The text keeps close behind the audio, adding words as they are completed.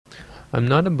I'm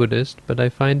not a Buddhist, but I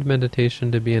find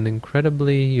meditation to be an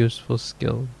incredibly useful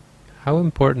skill. How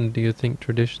important do you think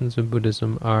traditions of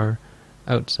Buddhism are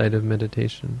outside of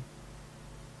meditation?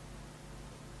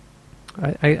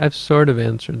 I've sort of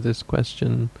answered this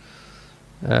question,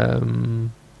 I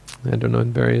don't know,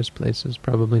 in various places,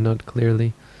 probably not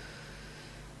clearly.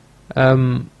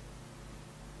 They're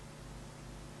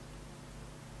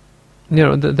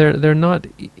not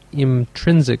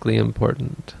intrinsically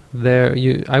important.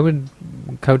 I would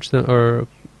couch them or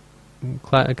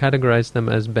categorize them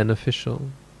as beneficial,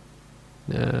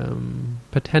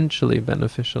 potentially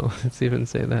beneficial. Let's even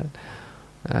say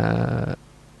that.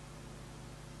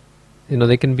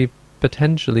 They can be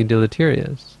potentially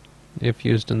deleterious if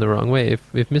used in the wrong way,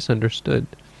 if misunderstood.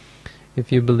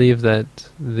 If you believe that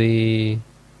the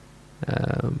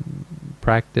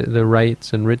the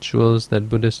rites and rituals that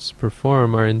Buddhists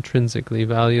perform are intrinsically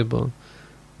valuable,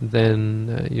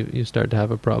 then you start to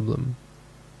have a problem.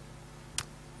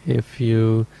 If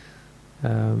you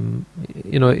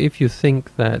if you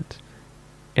think that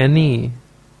any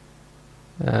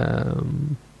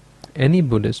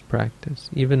Buddhist practice,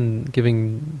 even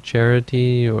giving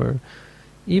charity or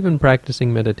even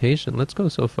practicing meditation, let's go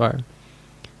so far,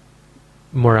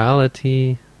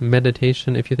 morality,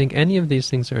 meditation, if you think any of these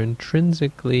things are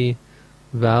intrinsically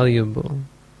valuable,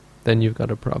 then you've got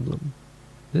a problem.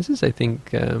 This is, I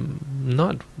think,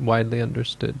 not widely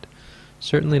understood.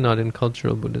 Certainly not in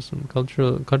cultural Buddhism.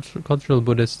 Cultural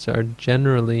Buddhists are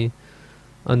generally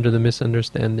under the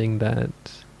misunderstanding that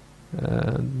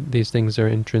these things are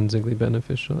intrinsically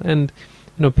beneficial. And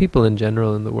people in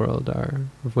general in the world are,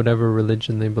 of whatever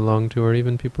religion they belong to, or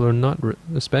even people who are not,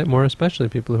 more especially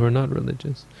people who are not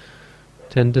religious,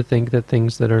 tend to think that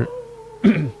things that are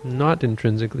not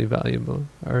intrinsically valuable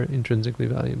are intrinsically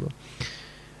valuable.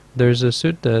 There's a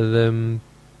sutta,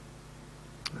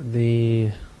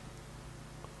 the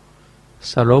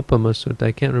Saropama Sutta,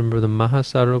 I can't remember the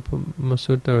Mahasaropama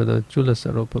Sutta or the Chula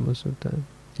Saropama Sutta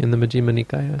in the Majjhima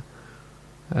Nikaya.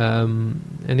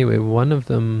 Anyway, one of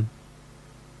them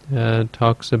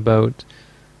talks about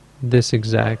this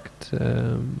exact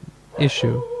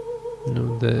issue.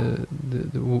 The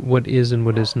what is and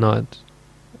what is not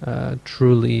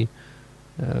truly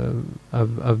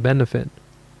of benefit.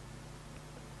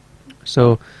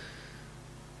 So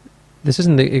this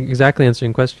isn't exactly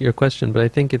answering your question, but I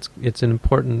think it's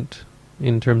important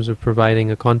in terms of providing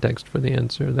a context for the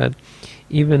answer, that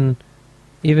even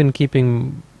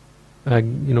keeping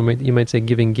you might say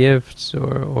giving gifts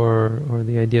or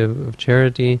the idea of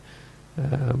charity,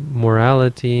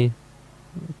 morality,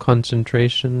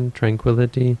 concentration,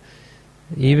 tranquility,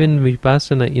 even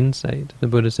vipassana insight, the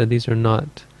Buddha said these are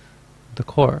not the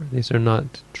core. These are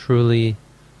not the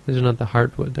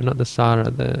heartwood. They're not the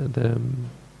sara, the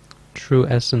true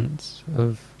essence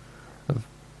of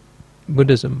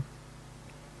Buddhism.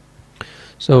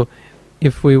 So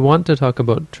if we want to talk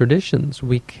about traditions,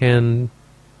 we can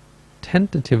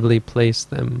tentatively place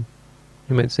them,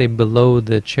 you might say, below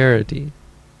the charity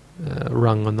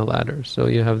rung on the ladder. So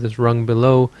you have this rung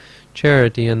below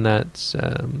charity, and that's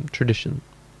traditional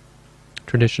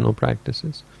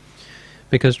practices.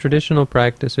 Because traditional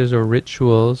practices or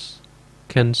rituals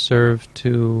can serve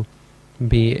to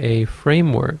be a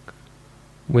framework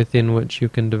within which you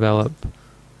can develop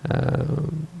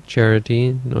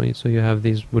charity. So you have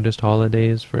these Buddhist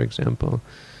holidays, for example.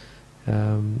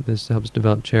 This helps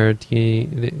develop charity,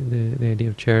 the idea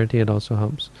of charity. It also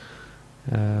helps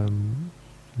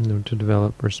to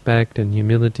develop respect and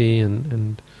humility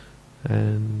and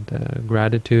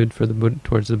gratitude for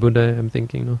towards the Buddha, I'm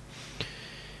thinking.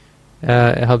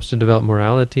 It helps to develop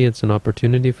morality. It's an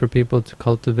opportunity for people to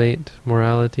cultivate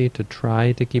morality, to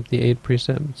try to keep the 8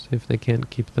 precepts. If they can't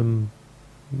keep them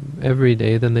every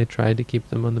day, then they try to keep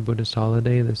them on the Buddhist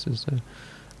holiday. This is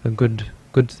a good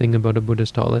thing about a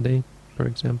Buddhist holiday, for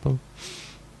example.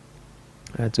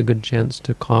 It's a good chance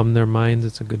to calm their minds.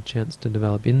 It's a good chance to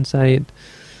develop insight.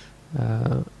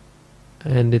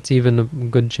 And it's even a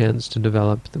good chance to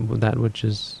develop that which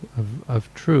is of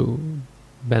true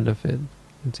benefit.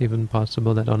 It's even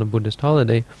possible that on a Buddhist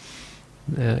holiday,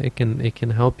 it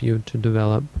can help you to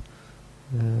develop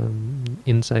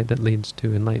insight that leads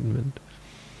to enlightenment.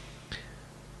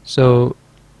 So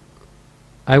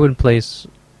I would place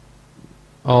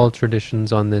all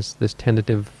traditions on this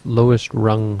tentative lowest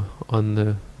rung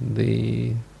on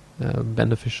the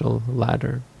beneficial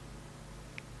ladder.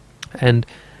 And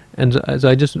so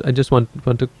I just want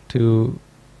to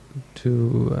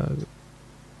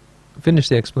finish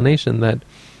the explanation that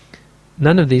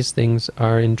none of these things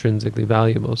are intrinsically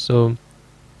valuable. So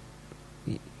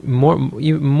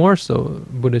more so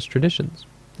Buddhist traditions.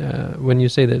 when you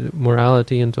say that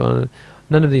morality and so on,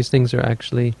 none of these things are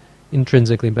actually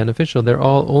intrinsically beneficial. They're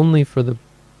all only for the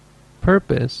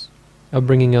purpose of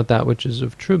bringing out that which is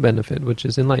of true benefit, which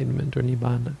is enlightenment or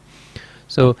nibbana.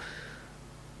 So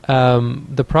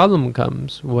the problem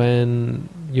comes when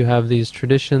you have these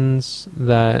traditions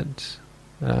that,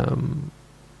 the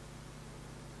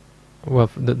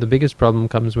biggest problem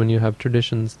comes when you have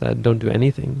traditions that don't do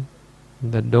anything,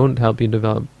 that don't help you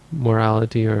develop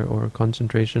morality or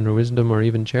concentration or wisdom or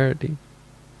even charity.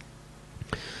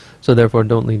 So therefore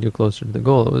don't lead you closer to the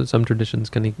goal. Some traditions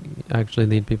can actually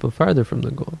lead people farther from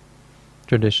the goal.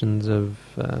 Traditions of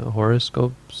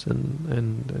horoscopes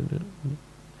and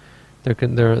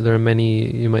there are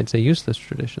many, you might say, useless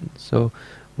traditions. So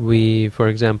for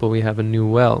example, we have a new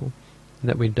well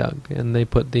that we dug, and they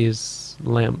put these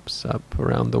lamps up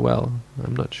around the well.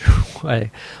 I'm not sure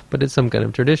why, but it's some kind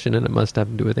of tradition, and it must have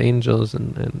to do with angels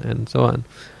and so on.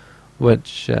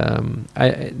 Which,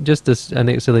 just as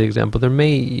a silly example,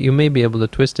 you may be able to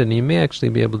twist it, and you may actually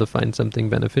be able to find something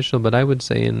beneficial, but I would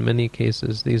say in many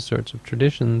cases these sorts of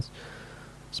traditions,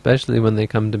 especially when they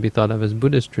come to be thought of as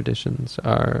Buddhist traditions,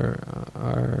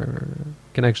 can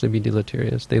actually be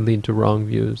deleterious. They lead to wrong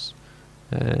views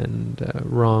and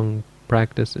wrong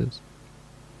practices.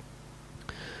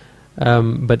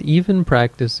 But even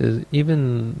practices,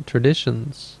 even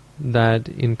traditions that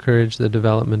encourage the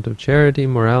development of charity,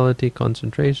 morality,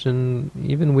 concentration,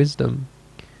 even wisdom,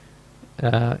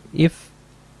 if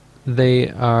they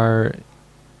are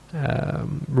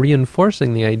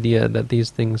reinforcing the idea that these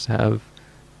things have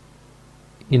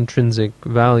intrinsic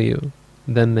value,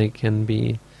 then they can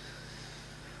be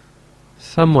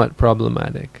somewhat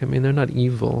problematic. I mean, they're not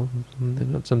evil. They're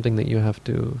not something that you have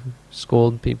to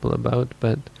scold people about,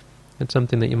 but it's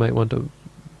something that you might want to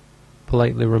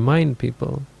politely remind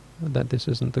people that this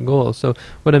isn't the goal. So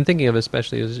what I'm thinking of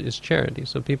especially is charity.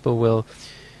 So people will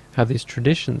have these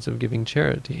traditions of giving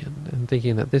charity and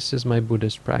thinking that this is my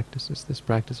Buddhist practice, this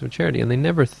practice of charity, and they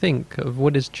never think of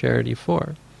what is charity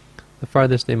for. The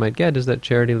farthest they might get is that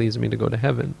charity leads me to go to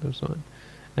heaven, or so on.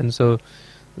 And so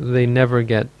they never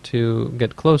get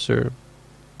closer,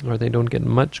 or they don't get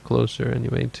much closer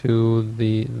anyway, to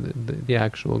the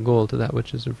actual goal, to that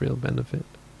which is of real benefit.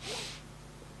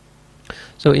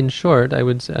 So in short, I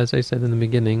would, as I said in the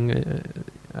beginning,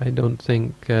 I don't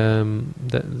think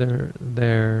that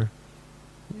they're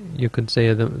you could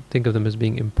say think of them as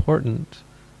being important,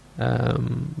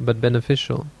 but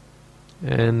beneficial.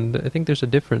 And I think there's a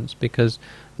difference, because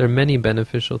there are many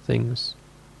beneficial things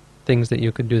that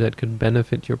you could do that could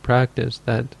benefit your practice,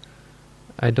 that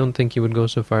I don't think you would go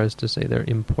so far as to say they're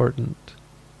important.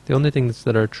 The only things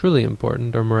that are truly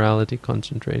important are morality,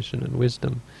 concentration, and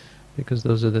wisdom, because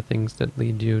those are the things that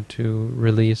lead you to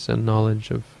release and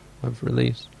knowledge of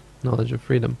release, knowledge of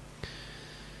freedom.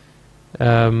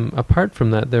 Apart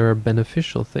from that, there are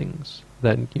beneficial things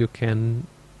that you can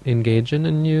engage in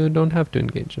and you don't have to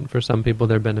engage in. For some people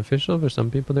they're beneficial, for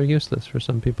some people they're useless, for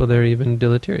some people they're even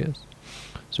deleterious.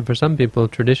 So for some people,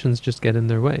 traditions just get in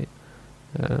their way.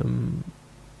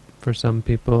 For some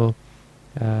people,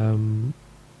 it's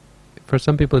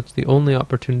the only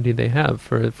opportunity they have.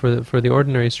 For the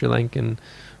ordinary Sri Lankan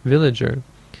villager,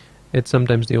 it's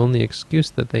sometimes the only excuse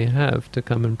that they have to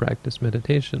come and practice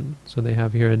meditation. So they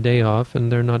have here a day off,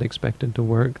 and they're not expected to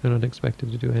work, they're not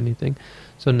expected to do anything.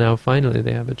 So now finally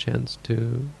they have a chance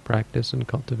to practice and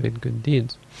cultivate good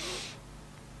deeds.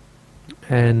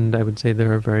 And I would say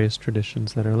there are various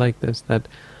traditions that are like this, that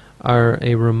are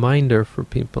a reminder for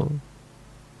people,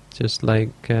 just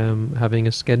like having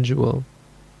a schedule,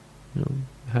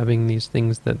 having these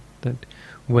things that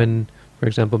when, for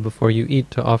example, before you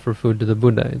eat, to offer food to the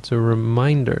Buddha. It's a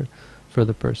reminder for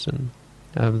the person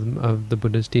of the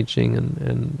Buddha's teaching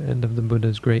and of the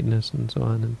Buddha's greatness and so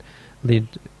on, and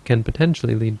can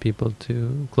potentially lead people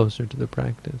to closer to the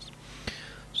practice.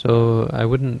 So I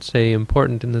wouldn't say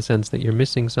important in the sense that you're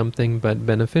missing something, but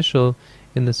beneficial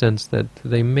in the sense that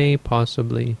they may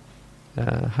possibly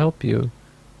help you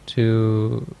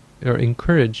to, or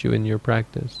encourage you in your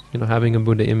practice. Having a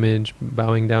Buddha image,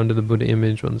 bowing down to the Buddha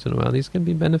image once in a while, these can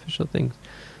be beneficial things.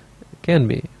 It can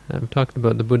be. I've talked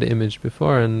about the Buddha image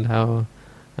before and how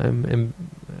I'm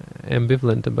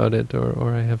ambivalent about it,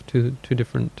 or I have two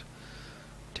different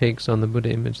takes on the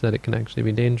Buddha image, that it can actually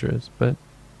be dangerous, but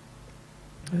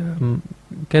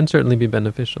can certainly be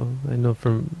beneficial. I know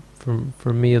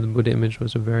for me, the Buddha image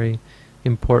was a very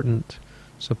important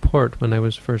support when I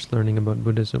was first learning about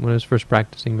Buddhism, when I was first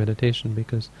practicing meditation,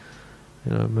 because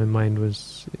my mind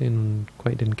was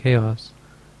quite in chaos,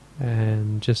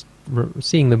 and just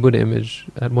seeing the Buddha image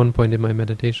at one point in my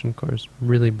meditation course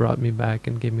really brought me back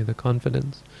and gave me the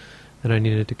confidence and I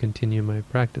needed to continue my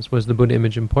practice. Was the Buddha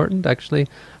image important? Actually,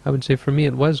 I would say for me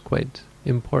it was quite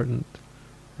important.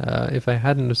 If I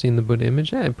hadn't have seen the Buddha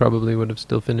image, I probably would have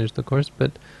still finished the course,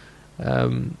 but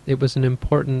it was an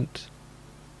important,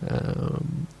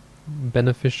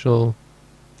 beneficial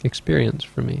experience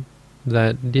for me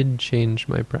that did change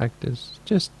my practice.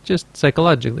 Just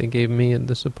psychologically gave me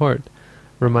the support,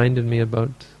 reminded me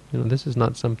about, this is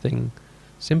not something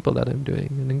simple that I'm doing,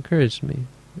 and encouraged me.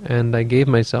 And I gave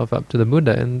myself up to the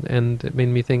Buddha, and it made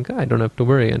me think, I don't have to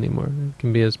worry anymore. It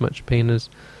can be as much pain as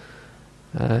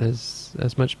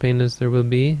much pain as there will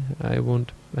be. I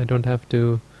don't have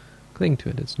to cling to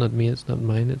it. It's not me, it's not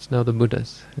mine, it's now the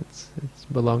Buddha's. It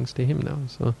belongs to him now.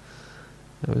 So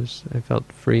I felt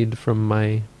freed from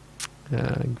my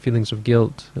feelings of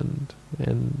guilt and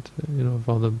of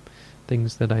all the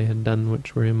things that I had done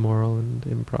which were immoral and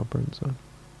improper and so on.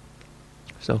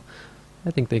 So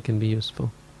I think they can be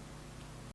useful.